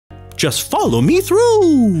Just follow me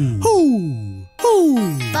through. Hoo,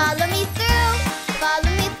 hoo. Follow me through, follow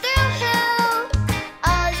me through, who?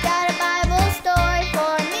 Ollie's got a Bible story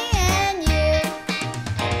for me and you.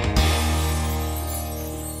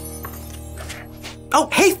 Oh,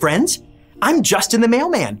 hey friends! I'm Justin the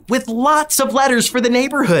Mailman with lots of letters for the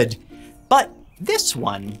neighborhood. But this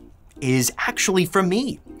one is actually from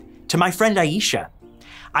me, to my friend Aisha.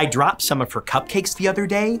 I dropped some of her cupcakes the other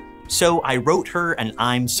day, so I wrote her an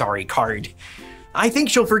I'm sorry card. I think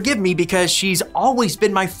she'll forgive me because she's always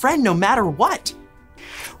been my friend no matter what.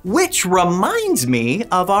 Which reminds me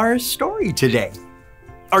of our story today.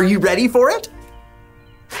 Are you ready for it?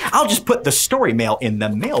 I'll just put the story mail in the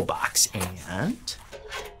mailbox and...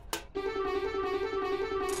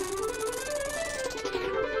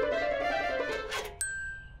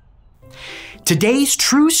 Today's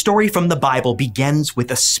true story from the Bible begins with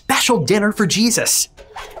a special dinner for Jesus.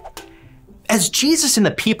 As Jesus and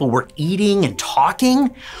the people were eating and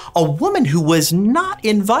talking, a woman who was not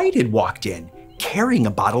invited walked in, carrying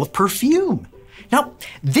a bottle of perfume. Now,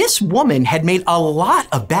 this woman had made a lot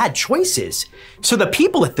of bad choices, so the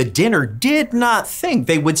people at the dinner did not think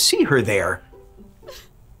they would see her there.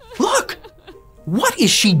 Look, what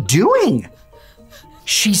is she doing?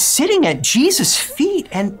 She's sitting at Jesus' feet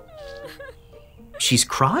and she's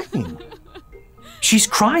crying. She's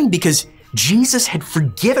crying because Jesus had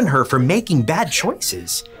forgiven her for making bad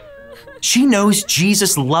choices. She knows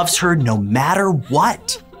Jesus loves her no matter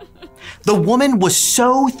what. The woman was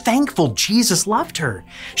so thankful Jesus loved her.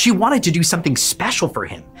 She wanted to do something special for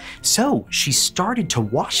him, so she started to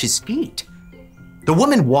wash his feet. The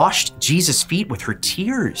woman washed Jesus' feet with her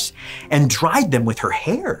tears and dried them with her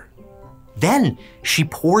hair. Then she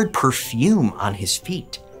poured perfume on his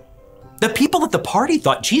feet. The people at the party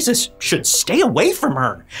thought Jesus should stay away from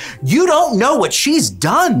her. You don't know what she's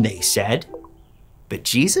done, they said. But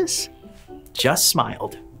Jesus just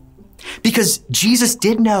smiled because Jesus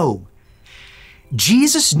did know.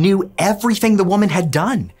 Jesus knew everything the woman had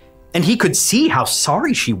done, and he could see how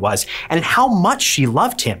sorry she was and how much she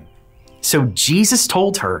loved him. So Jesus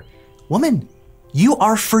told her, "Woman, you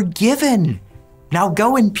are forgiven. Now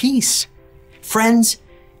go in peace." Friends,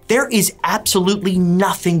 there is absolutely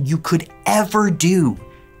nothing you could ever do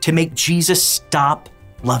to make Jesus stop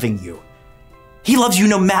loving you. He loves you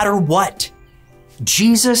no matter what.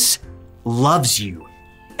 Jesus loves you,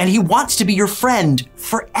 and he wants to be your friend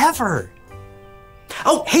forever.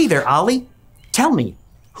 Oh, hey there, Ollie. Tell me,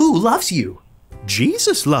 who loves you?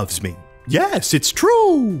 Jesus loves me. Yes, it's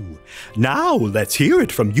true. Now let's hear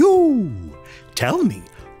it from you. Tell me,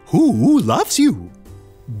 who loves you?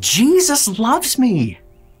 Jesus loves me.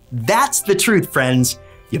 That's the truth, friends.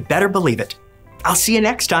 You better believe it. I'll see you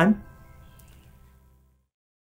next time.